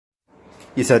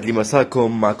يسعد لي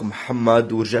مساكم. معكم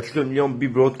محمد ورجعت لكم اليوم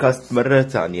ببرودكاست مرة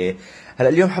ثانية. هلا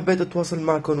اليوم حبيت اتواصل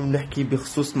معكم ونحكي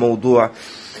بخصوص موضوع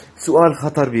سؤال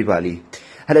خطر ببالي.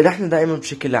 هلا نحن دائما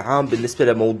بشكل عام بالنسبة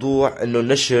لموضوع انه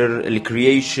نشر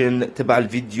الكرييشن تبع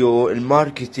الفيديو،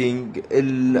 الماركتينج،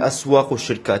 الاسواق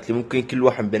والشركات اللي ممكن كل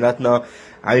واحد بيناتنا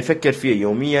عم يفكر فيها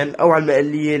يوميا او على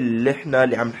المقلية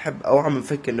اللي عم نحب او عم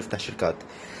نفكر نفتح شركات.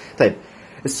 طيب،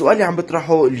 السؤال اللي عم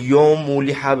بطرحه اليوم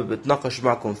واللي حابب اتناقش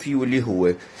معكم فيه واللي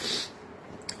هو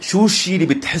شو الشيء اللي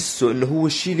بتحسه انه هو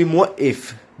الشيء اللي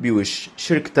موقف بوش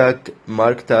شركتك،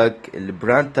 ماركتك،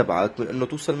 البراند تبعك من انه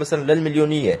توصل مثلا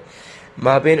للمليونية،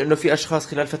 ما بين انه في اشخاص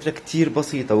خلال فترة كتير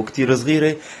بسيطة وكتير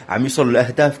صغيرة عم يوصلوا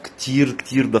لاهداف كتير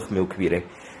كتير ضخمة وكبيرة.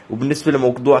 وبالنسبة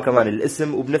لموضوع كمان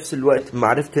الاسم وبنفس الوقت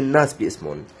معرفة الناس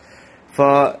باسمهم،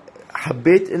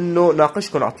 فحبيت انه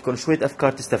ناقشكم، اعطيكم شوية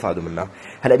افكار تستفادوا منها.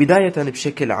 هلا بداية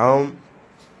بشكل عام،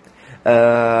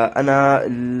 انا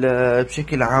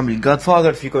بشكل عام الجاد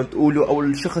فاذر فيكم تقولوا، او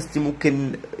الشخص اللي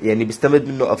ممكن يعني بيستمد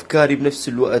منه افكاري بنفس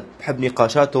الوقت بحب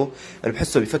نقاشاته، انا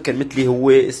بحسه بيفكر مثلي، هو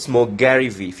اسمه جاري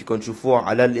في، فيكم تشوفوه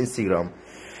على الانستغرام.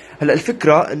 هلا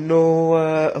الفكرة انه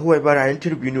هو عبارة عن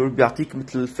انتربرينور، بيعطيك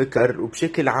مثل الفكر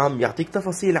وبشكل عام يعطيك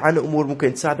تفاصيل عن امور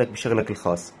ممكن تساعدك بشغلك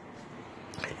الخاص.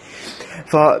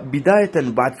 فبداية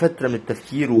بعد فترة من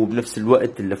التفكير وبنفس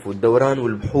الوقت اللف والدوران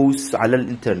والبحوث على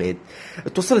الانترنت،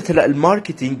 توصلت هلا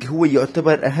الماركتينج هو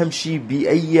يعتبر اهم شيء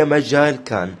بأي مجال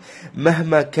كان،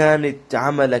 مهما كانت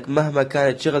عملك، مهما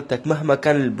كانت شغلتك، مهما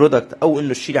كان البرودكت او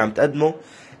انه الشيء اللي عم تقدمه،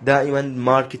 دائما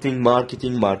ماركتينج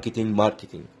ماركتينج ماركتينج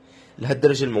ماركتينج.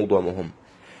 لهالدرجة الموضوع مهم.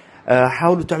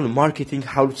 حاولوا تعملوا ماركتينج،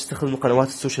 حاولوا تستخدموا قنوات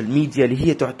السوشيال ميديا اللي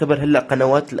هي تعتبر هلا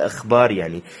قنوات الاخبار،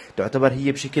 يعني تعتبر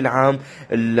هي بشكل عام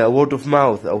الورد اوف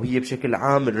ماوث، او هي بشكل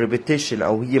عام الريبيتيشن،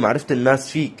 او هي معرفة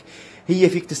الناس فيك. هي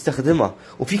فيك تستخدمها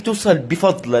وفيك توصل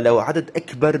بفضلها لو عدد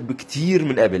اكبر بكتير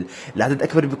من قبل، لعدد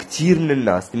اكبر بكتير من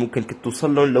الناس اللي ممكن كنت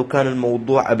توصل لهم لو كان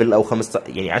الموضوع قبل او 15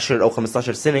 يعني 10 او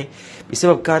 15 سنة،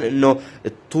 بسبب كان انه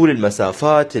طول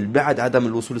المسافات، البعد، عدم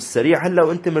الوصول السريع. هلا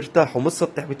وانت مرتاح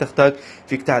ومتسطح بتختك،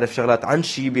 فيك تعرف شغلات عن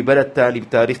شيء ببلد تاني،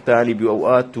 بتاريخ تاني،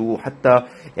 بأوقات وحتى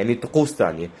يعني طقوس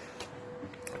تانية.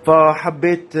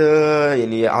 فحبيت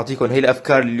يعني اعطيكم هي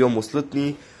الافكار اللي اليوم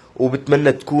وصلتني،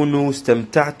 وبتمنى تكونوا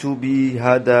استمتعتوا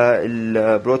بهذا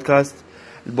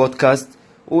البودكاست.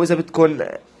 واذا بدكم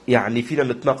يعني فينا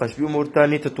نتناقش بامور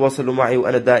تانية، تتواصلوا معي،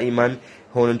 وانا دائما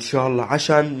هون ان شاء الله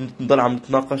عشان نضل عم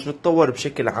نتناقش، نتطور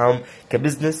بشكل عام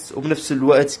كبزنس، وبنفس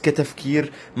الوقت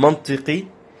كتفكير منطقي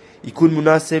يكون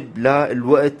مناسب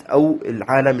للوقت او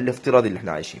العالم الافتراضي اللي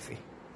احنا عايشين فيه.